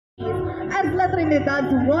as La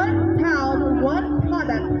Trinidad's one town, one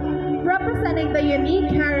product, representing the unique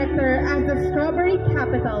character as the strawberry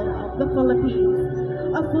capital of the Philippines.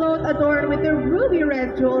 A float adorned with the ruby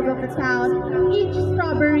red jewels of the town, each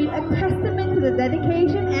strawberry a testament to the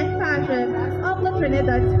dedication and passion of La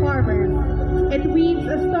Trinidad's farmers. It weaves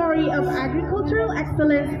a story of agricultural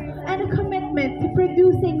excellence and a commitment to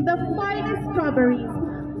producing the finest strawberries,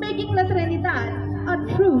 making La Trinidad a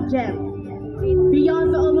true gem.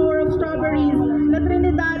 Beyond the allure of strawberries, La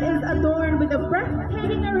Trinidad is adorned with a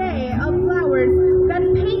breathtaking array of flowers that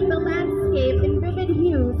paint the landscape in vivid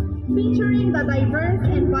hues, featuring the diverse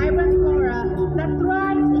and vibrant flora that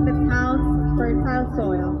thrives in the town's fertile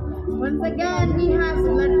soil. Once again, we have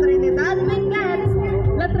La Trinidad Benguet,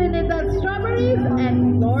 La Trinidad Strawberries,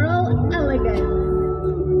 and 𝗙𝗹𝘂𝘃𝗃.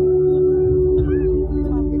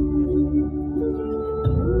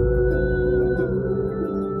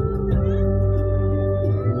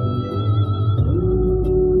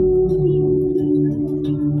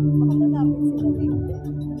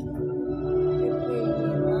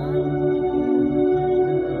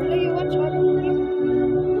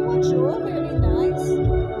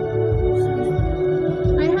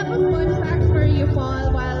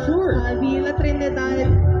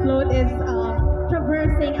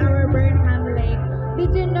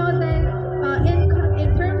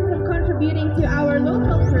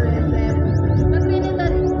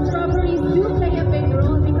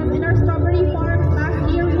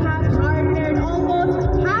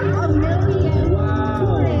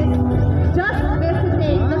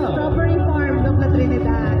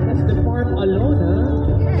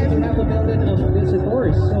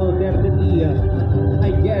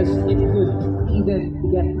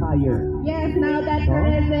 Yes, now that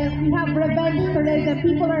tourism, we have revenge tourism.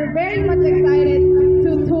 People are very much excited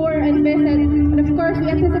to tour and visit. And of course, we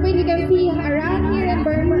anticipate we can see around here in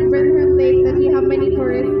Burnham Lake that we have many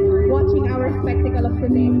tourists watching our spectacle of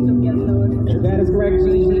today. That is correct,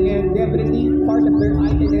 Gigi, and definitely part of their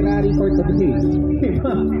itinerary for today.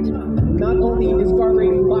 Not only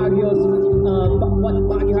discovering Baguio's, what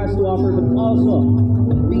Baguio has to offer, but also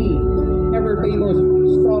the ever-famous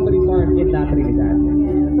strawberry farm in La Trinidad.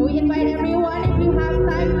 So we invite everyone, if you have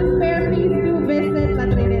time to spare, please do visit La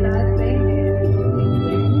Trinidad. Thank you.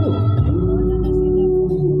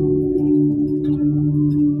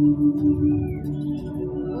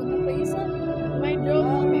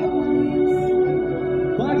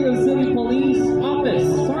 Baguio City Police Office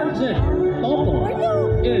Sergeant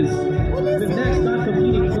𝗙𝗶𝗃 is the next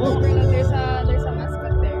non-competing float. There's a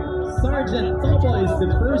mascot there. Sergeant 𝗙𝗶𝗃 is the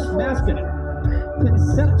first mascot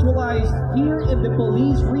conceptualized here in the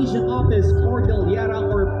Police Region Office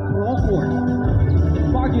𝗙𝗹𝘂𝘃 or PROCOR. The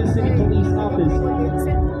Baguio City Police Office,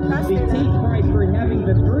 they take pride for having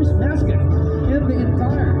the first mascot in the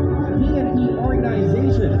entire PNP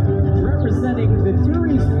organization representing the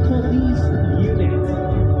Tourist Police Unit.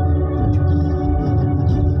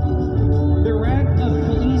 The rank of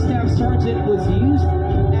Police Staff Sergeant was used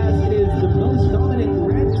as it is the most dominant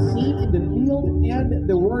rank seen in the field, and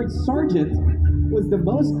the word sergeant was the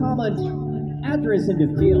most common address in the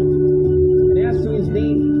field. And as to his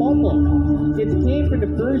name, 𝗙𝗶𝗃, it came from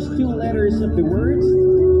the first two letters of the words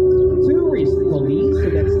Tourist Police, so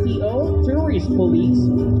that's T-O, Tourist Police.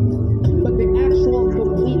 But the actual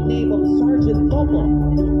complete name of Sergeant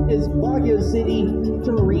𝗙𝗶𝗃 is Baguio City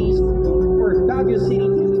Tourist, or Baguio City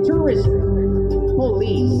Tourist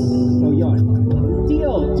Police. So yon,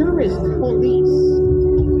 T-O, Tourist Police.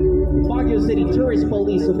 Baguio City Tourist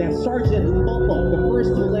Police, so that's Sergeant 𝗙𝗶𝗃, the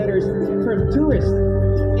first two letters from tourist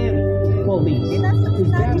and police. His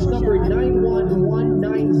badge number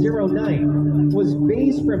 911909 was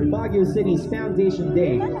based from Baguio City's Foundation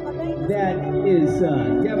Day. That is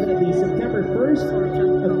definitely September 1st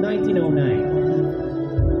of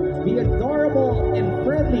 1909. The adorable and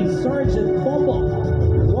friendly Sergeant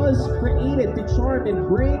𝗙𝗶𝗃 was created to charm and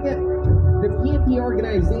bring the PNP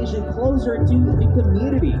organization closer to the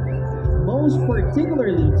community, most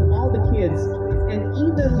particularly to all the kids and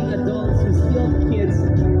even the adults who still kids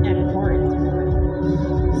at heart.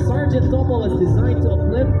 Sergeant 𝗙𝗶𝗃 was designed to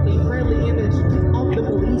uplift a friendly image of the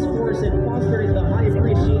police force and foster the high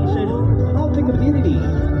appreciation of the community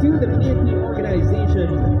to the PNP organization,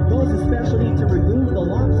 most especially to remove the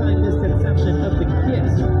long-time misconception of the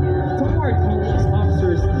kids toward police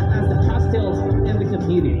officers as the hostiles in the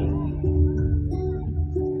community.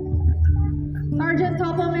 Sergeant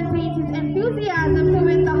𝗙𝗶𝗃 maintains his enthusiasm to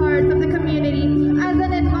win the hearts of the community as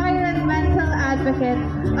an environmental advocate,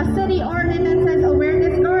 a city ordinances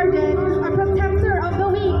awareness guardian, a protector of the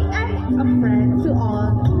weak, and a friend to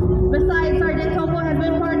all. Besides, Sergeant 𝗙𝗶𝗃 has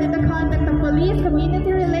been part in the conduct of police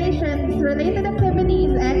community relations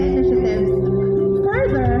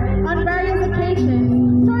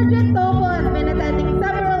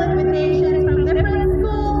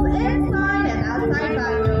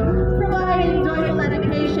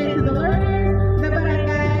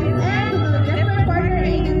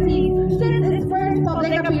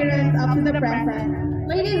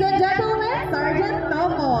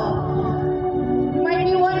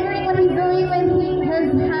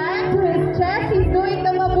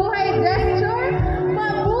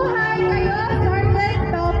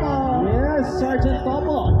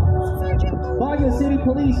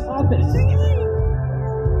office.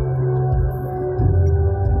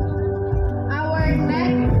 Our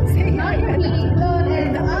next non-competing float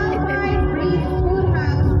is Alpine Breeze Food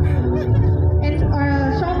House and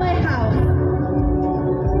Shomai House.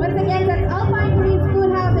 Once again, that's Alpine Breeze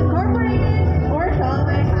Food House Incorporated or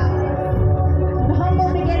Shomai House. The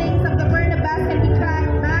humble beginnings of the Bernabas can be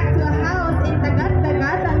tracked back to a house in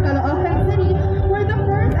𝗙𝗏𝗃𝗃, Caloocan City, where the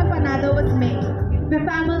first empanada was made. The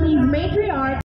family's matriarch